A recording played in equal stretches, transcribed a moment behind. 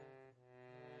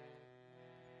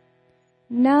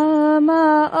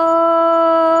Nama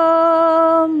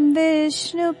Om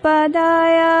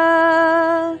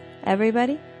Vishnupadaya.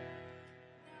 Everybody.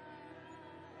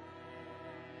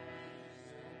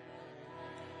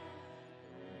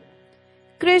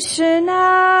 Krishna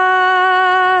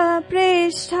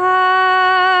Pristhaya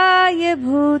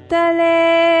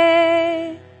Bhutale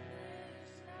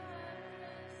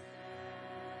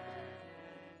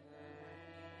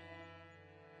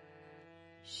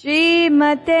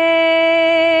Srimate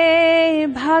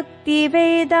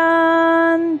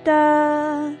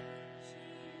Bhaktivedanta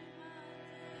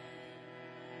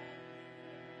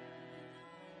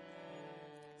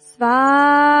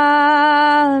Swami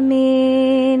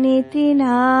Niti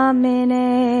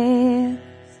Namine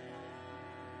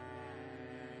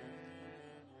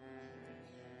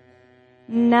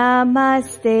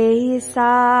Namaste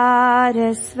Saraswati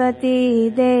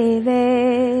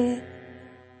Deve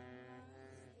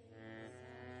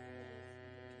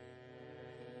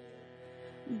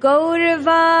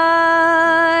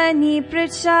Gauravani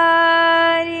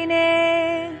Pracharine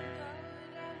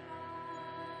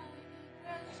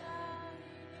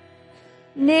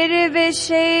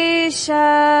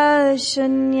Nirvishesha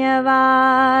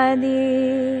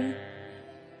Shunyavadi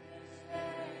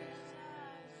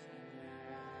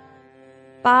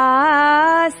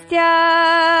Pastyatya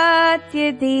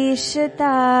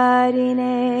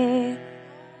Deshatarine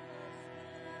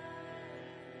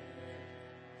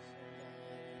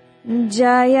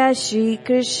Jaya Shri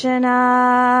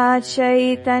Krishna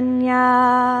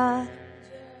Chaitanya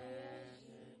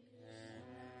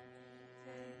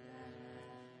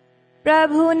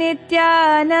Prabhu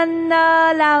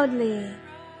Nityananda loudly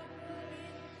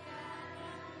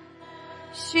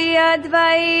Shri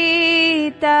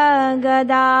Advaita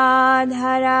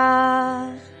Gadadhara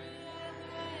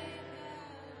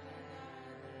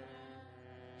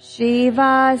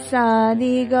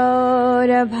Shrivasadi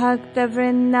Gaura Bhakta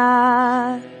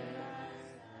Vrinda.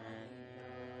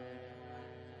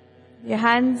 Your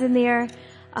hands in the air.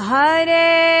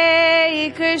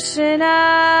 Hare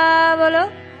Krishna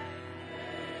bolo.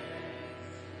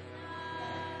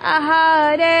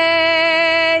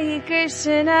 Hare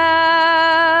Krishna.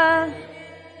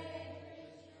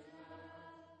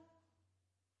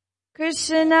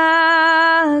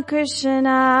 Krishna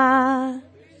Krishna.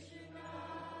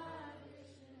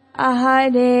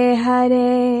 Hare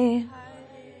Hare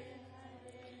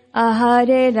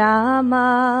Hare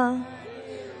Rama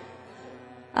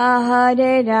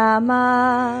Hare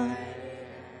Rama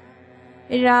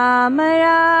Rama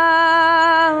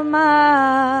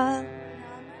Rama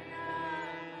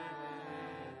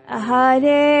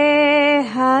Hare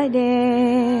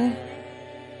Hare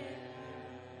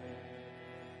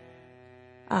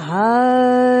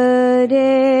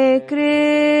Hare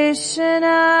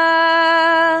Krishna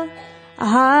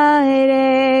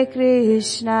Hare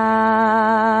Krishna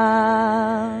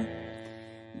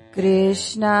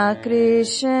Krishna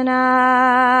Krishna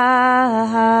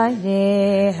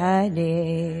Hare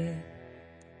Hare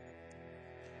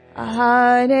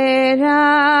Hare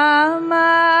Rama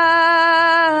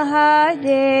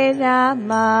Hare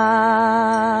Rama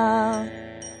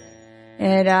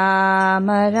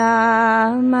Rama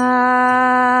Rama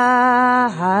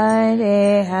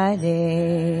Hare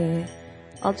Hare.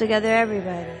 All together,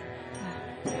 everybody.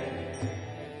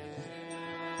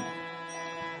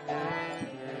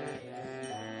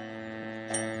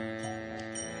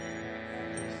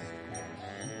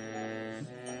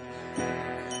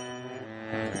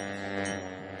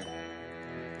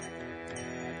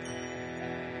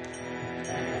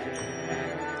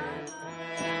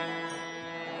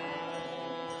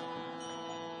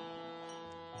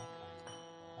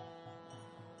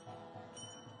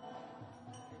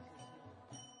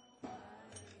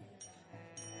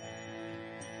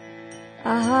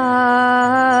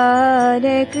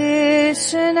 Hare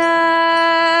Krishna,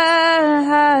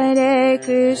 Hare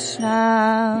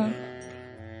Krishna,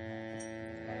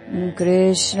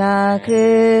 Krishna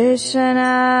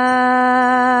Krishna,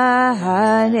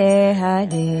 Hare Hare,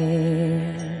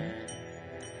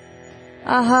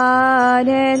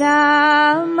 Hare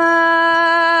Rama,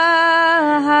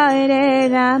 Hare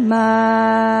Rama,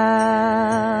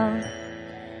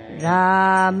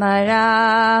 Rama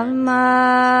Rama,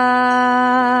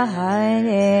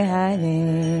 Hare Hare.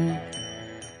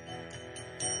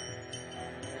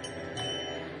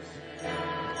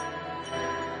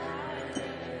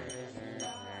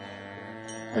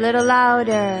 A little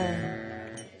louder.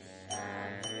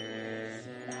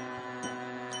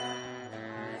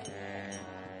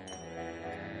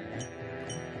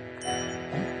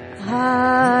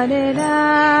 Hare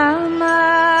Rama,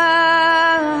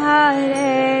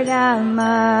 Hare Rama,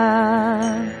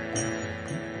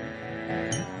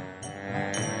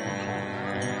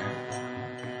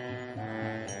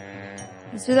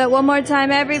 do that one more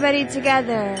time, everybody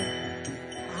together.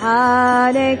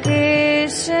 Hare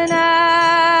Krishna,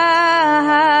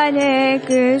 Hare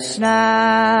Krishna,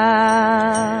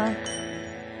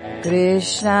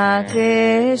 Krishna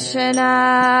Krishna,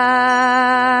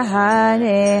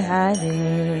 Hare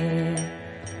Hare,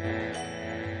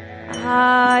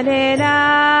 Hare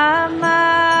Rama,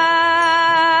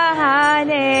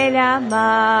 Hare Rama,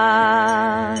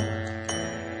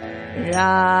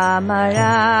 Rama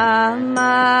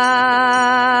Rama,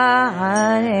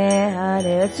 Hare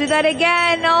Hare. Let's do that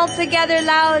again, all together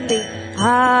loudly.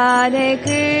 Hare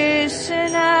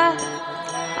Krishna,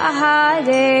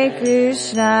 Hare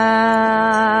Krishna,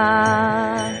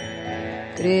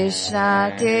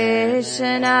 Krishna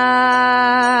Krishna,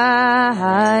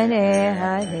 Hare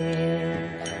Hare,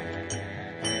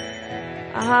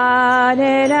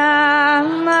 Hare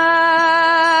Rama,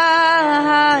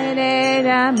 Hare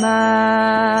Rama,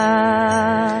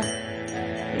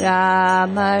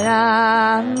 Rama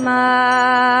Rama,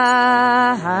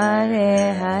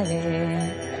 Hare Hare,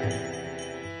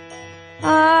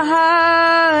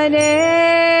 Hare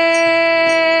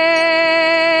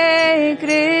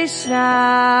Krishna,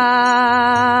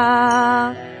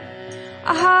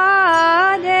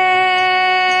 Hare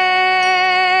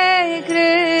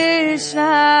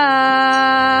Krishna,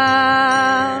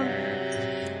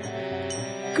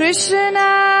 Krishna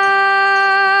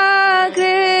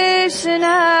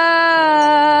Krishna,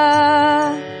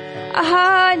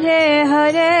 Hare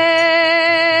Hare,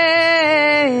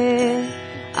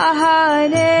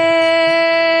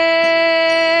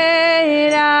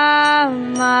 Hare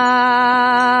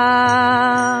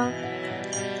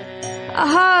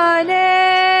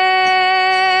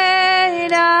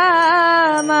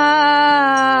Rama,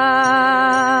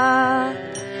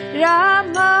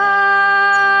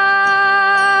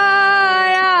 Hare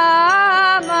Rama, Rama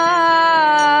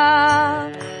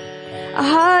Rama,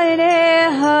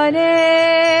 Hare Hare.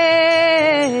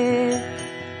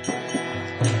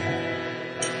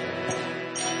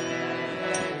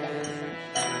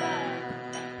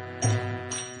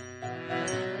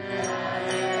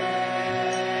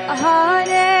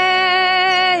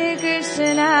 Hare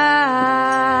Krishna,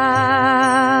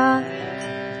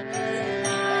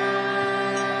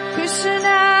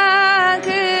 Krishna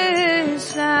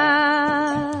Krishna,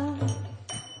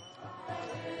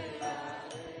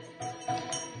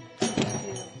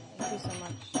 thank you so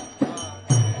much.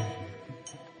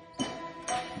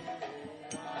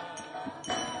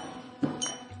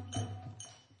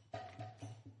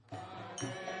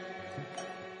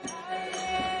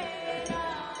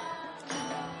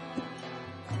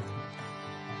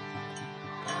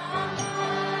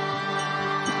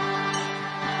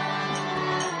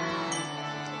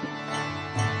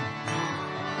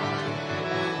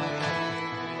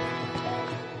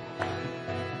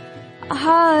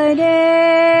 Hare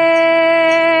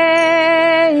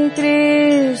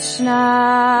Krishna,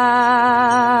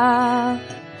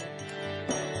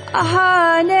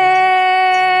 Hare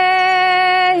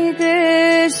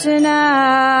Krishna,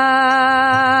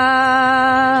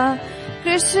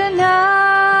 Krishna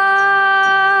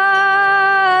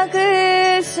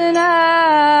Krishna,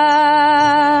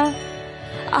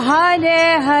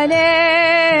 Hare Hare,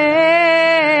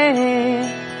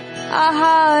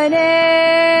 Hare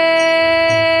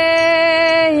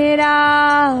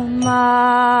Rama,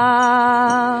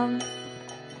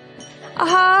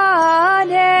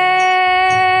 Hare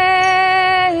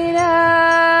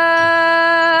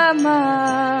Rama,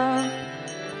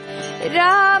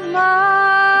 Rama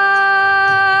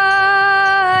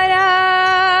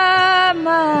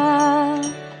Rama,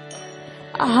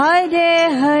 Hare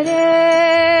Hare.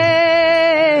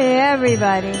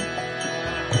 Everybody.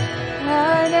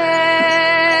 Hare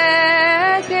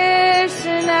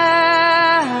Krishna,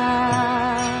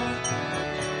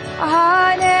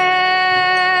 Hare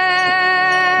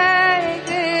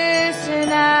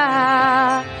Krishna,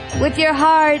 with your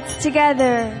hearts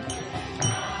together.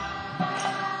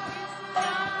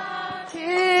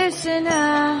 Krishna,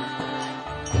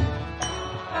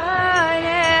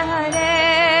 Hare Hare,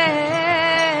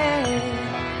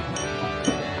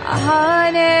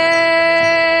 Hare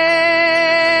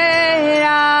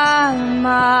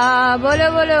Rama, bolo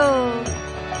bolo,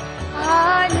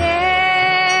 Hare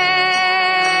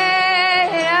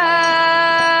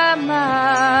Rama,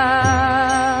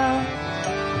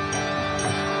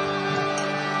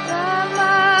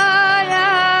 Rama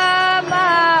Rama.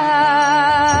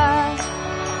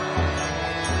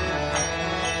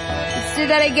 Let's do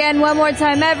that again one more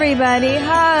time, everybody.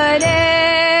 Hare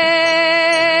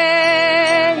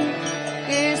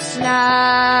Krishna,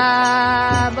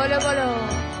 bolo bolo,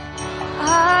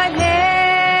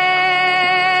 Hare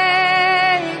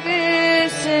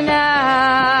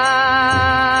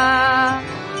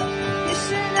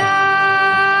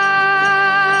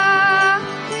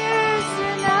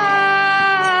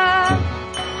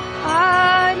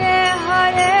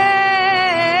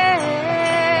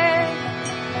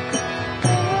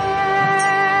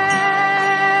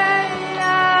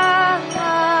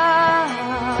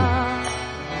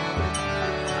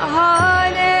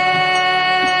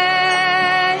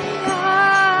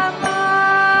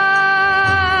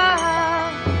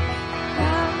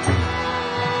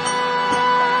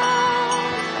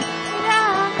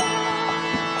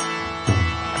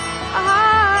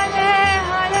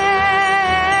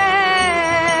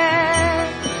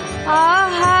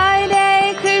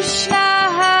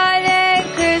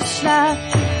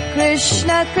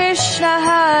Krishna Krishna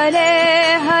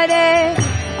Hare Hare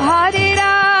Hare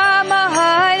Rama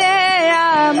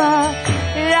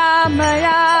Rama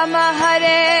Rama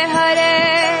Hare Hare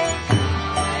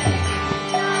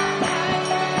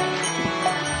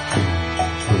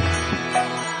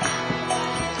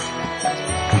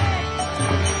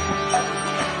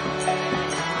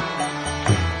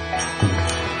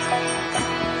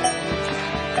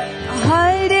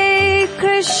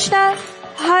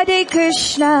Hare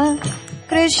Krishna,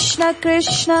 Krishna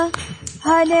Krishna,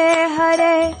 Hare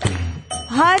Hare,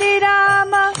 Hare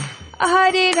Rama,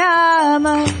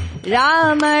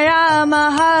 Rama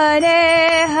Rama,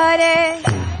 Hare Hare.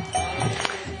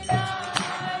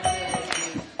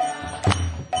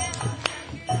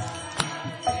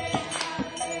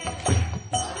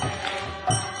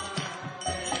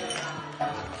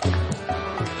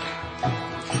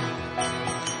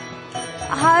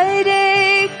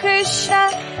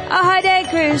 Hare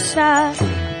Krishna,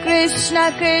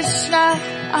 Krishna Krishna,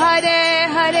 Hare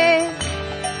Hare,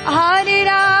 Hare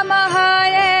Rama,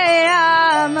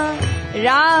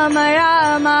 Rama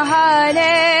Rama,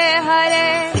 Hare Hare.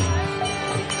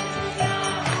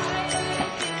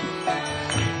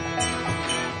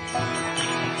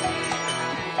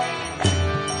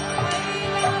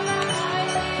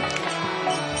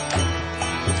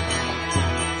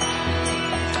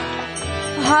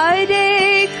 Hare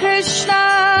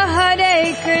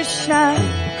Krishna,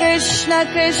 Krishna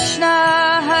Krishna,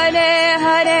 Hare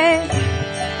Hare,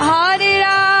 Hare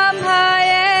Rama,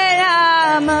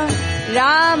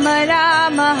 Rama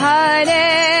Rama,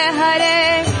 Hare Hare.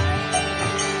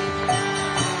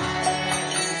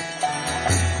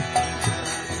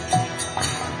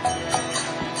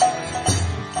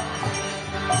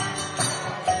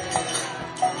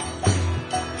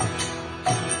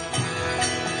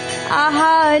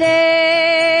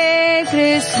 Hare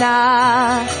Krishna,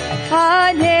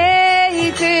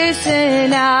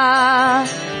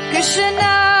 Hare Krishna,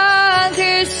 Krishna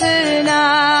Krishna,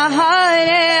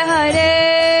 Hare Hare,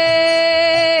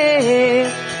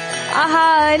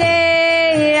 Hare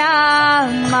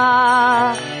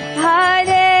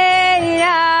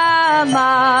Rama,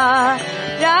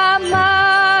 Rama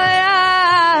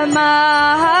Rama,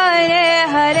 Hare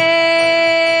Hare.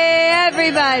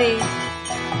 Everybody.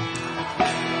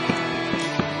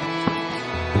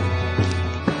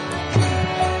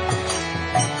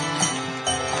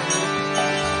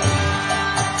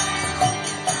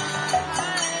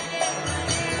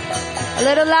 A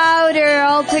little louder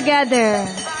all together.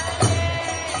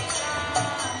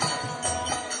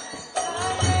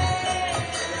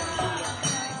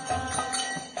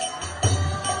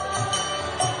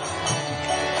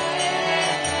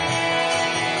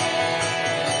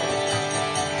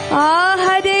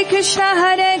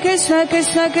 Hare Krishna,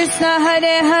 Krishna Krishna,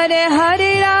 Hare Hare,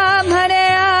 Hare Ram,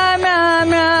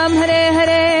 Ram, Hare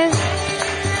Hare.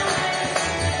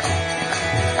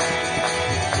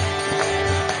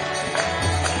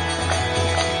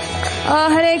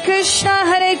 Hare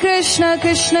Krishna,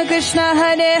 Krishna Krishna,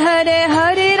 Hare Hare,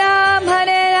 Hare Ram,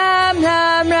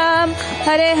 Ram,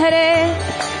 Hare Hare.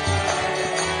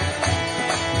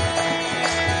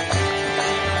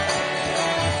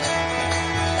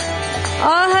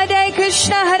 Hare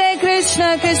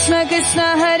Krishna, Krishna Krishna,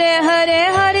 Hare Hare,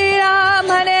 Hare Ram,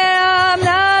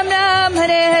 Ram,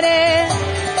 Hare Hare.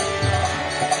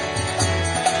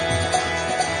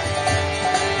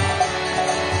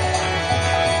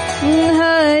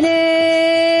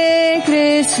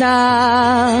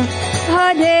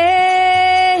 Hare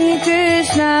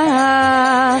Krishna,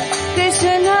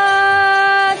 Krishna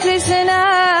Krishna,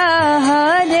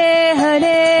 Hare Hare,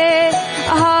 Hare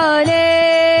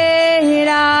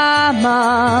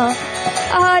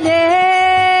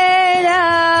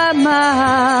Rama,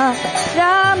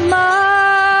 Rama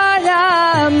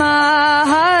Rama,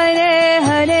 Hare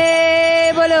Hare.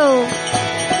 Bolo.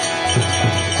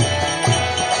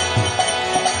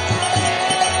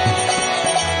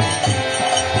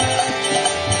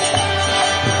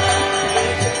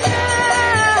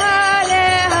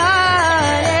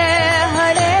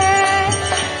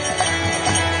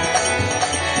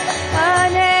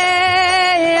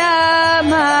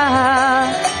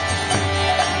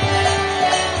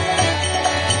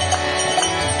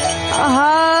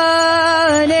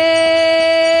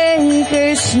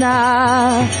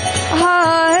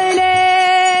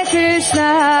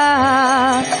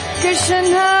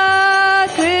 Krishna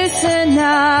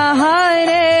Krishna,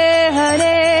 Hare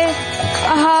Hare,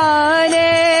 Hare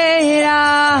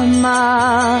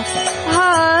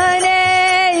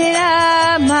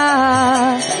Rama,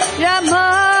 Rama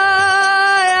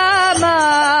Rama,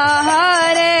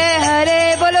 Hare Hare.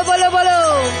 Bolo bolo bolo.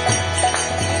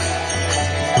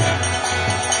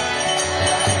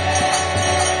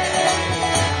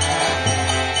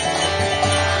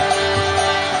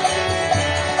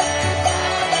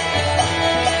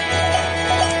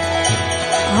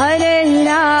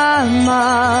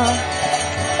 Rama.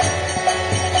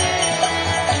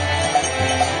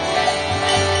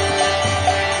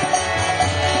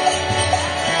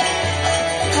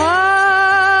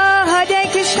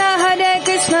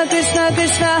 Krishna Krishna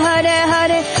Krishna Hare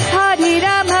Hare Hare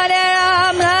Ram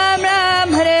Ram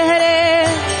Ram Hare Hare.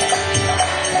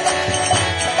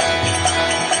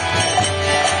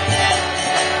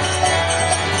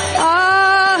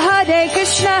 Hare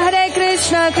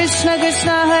Krishna Krishna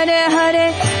Krishna Hare Hare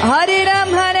Hare Ram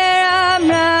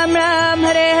Ram Ram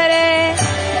Hare Hare.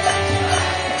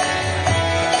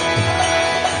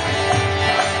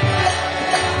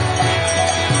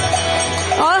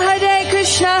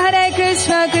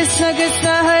 Krishna Krishna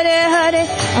Krishna Hare Hare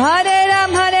Hare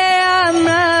Ram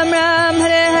Ram Ram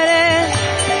Hare Hare.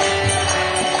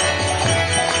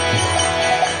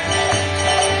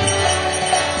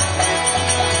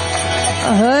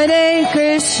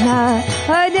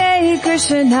 Hare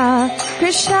Krishna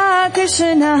Krishna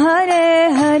Krishna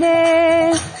Hare Hare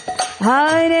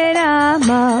Hare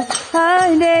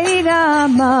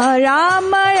Rama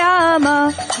Rama Rama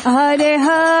Hare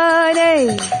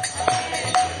Hare.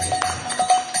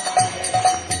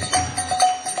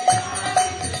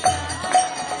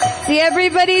 See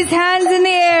everybody's hands in the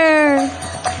air.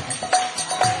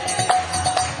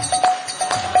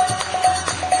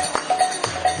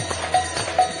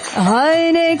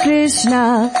 Hare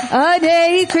Krishna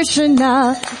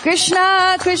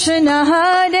Krishna Krishna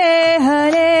Hare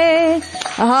Hare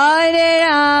Hare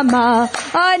Rama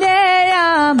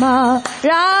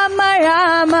Rama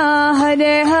Rama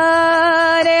Hare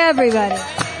Hare. Everybody,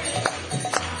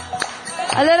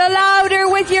 a little louder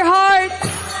with your heart.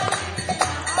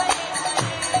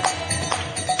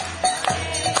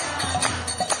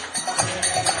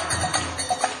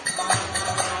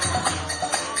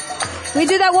 We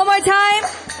do that one more time.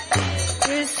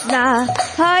 Krishna,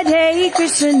 Hare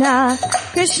Krishna,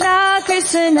 Krishna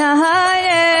Krishna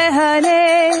Hare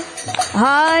Hare,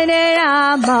 Hare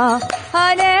Rama,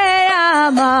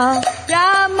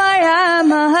 Rama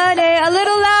Rama Hare. A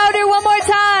little louder, one more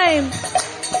time.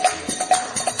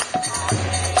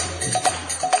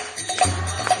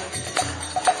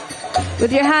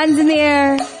 With your hands in the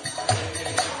air.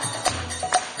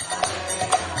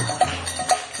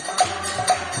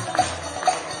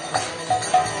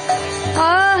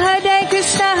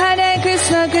 Hare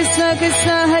Krishna Krishna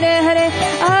Krishna Hare Hare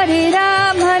Hare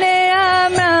Ram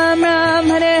Ram Ram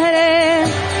Hare Hare.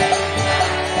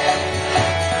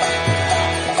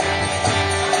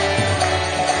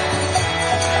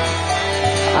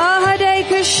 Hare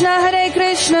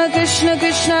Krishna Krishna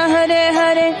Krishna Hare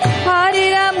Hare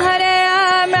Hare Ram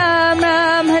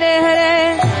Ram Hare Hare.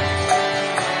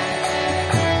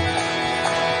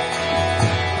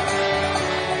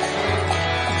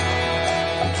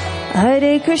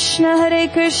 Hare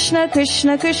Krishna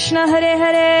Krishna Krishna Hare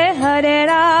Hare Hare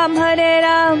Ram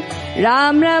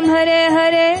Ram Ram Hare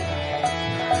Hare.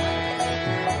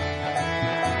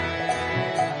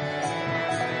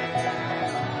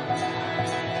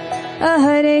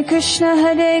 Hare Krishna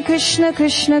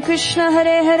Krishna Krishna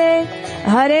Hare Hare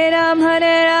Hare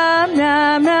Ram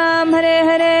Ram Hare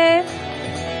Hare.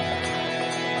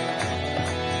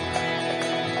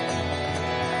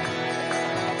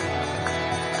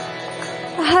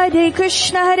 Hare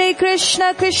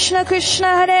Krishna Krishna Krishna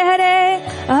Hare Hare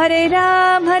Hare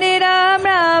Ram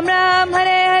Ram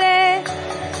Hare Hare.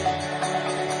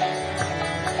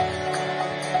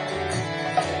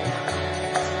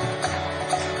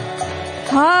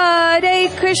 Hare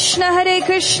Krishna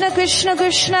Krishna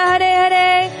Krishna Hare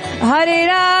Hare Hare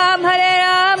Ram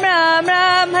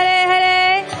Ram Hare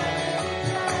Hare.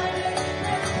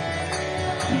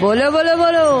 Bolo bolo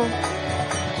bolo.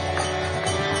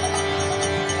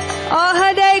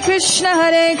 Hare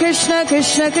Krishna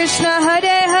Krishna Krishna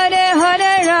Hare Hare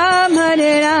Hare Ram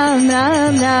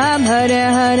Ram Hare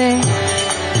Hare.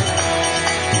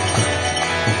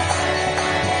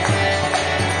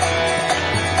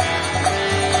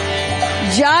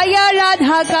 Jaya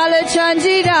Radha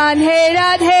Kalachandji Radhe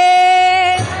Radhe.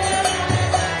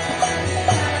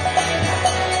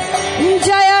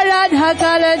 Jaya Radha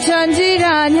Kalachandji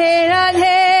Radhe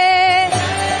Radhe.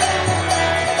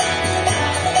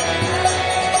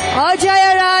 Oh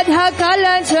Jaya Radha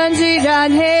Kalachandji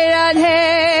Radhe Radhe.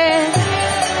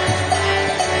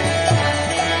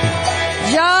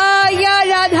 Jaya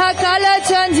Radha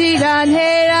Kalachandji Radhe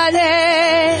Radhe.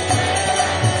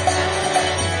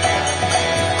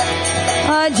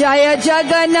 Jaya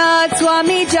Jagannath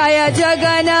Swami Jaya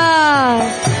Jagannath.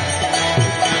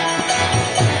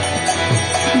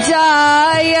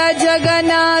 Jaya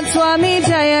Jagannath Swami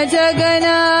Jaya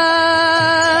Jagannath.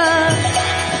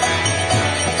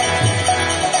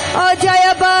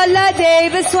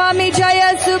 Baladev Swami Jaya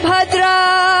Subhadra.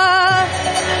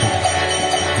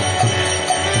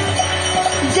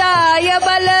 Jaya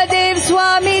Baladev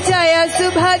Swami Jaya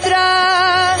Subhadra.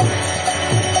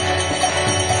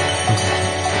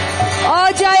 Oh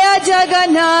Jaya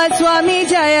Jagannath Swami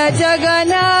Jaya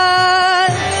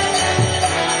Jagannath.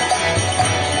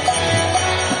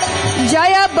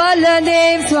 Jaya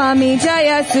Baladev Swami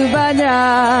Jaya Subhadra.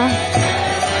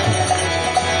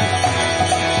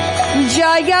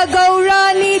 Jaya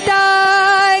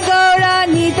Gauranitai,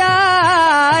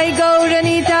 Gauranitai,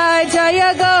 Gauranitai, Jaya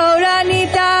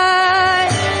Gauranitai.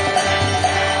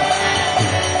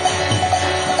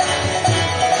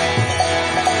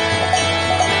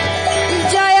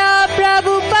 Jaya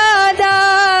Prabhupada,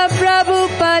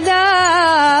 Prabhupada,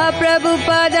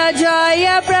 Prabhupada,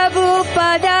 Jaya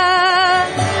Prabhupada.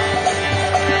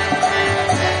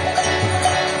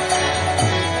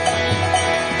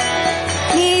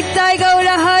 Nitai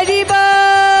Gaura Haribo,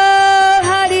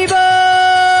 Haribo,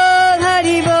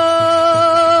 Haribo,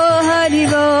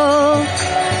 Haribo.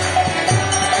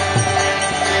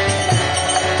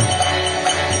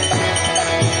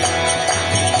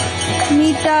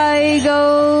 Nitai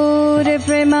Gaura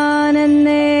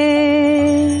Premanande.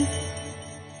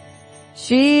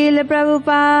 Srila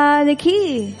Prabhupada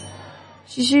ki,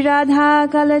 Shri Radha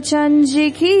Kalachand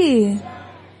ji ki,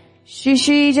 Shri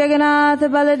Shri Jagannath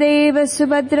Baladeva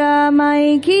Subhadra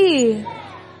Mai ki,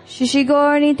 Shri Shri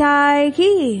Gauranitai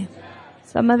ki,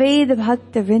 Samaveda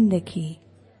Bhakta Vrinda ki.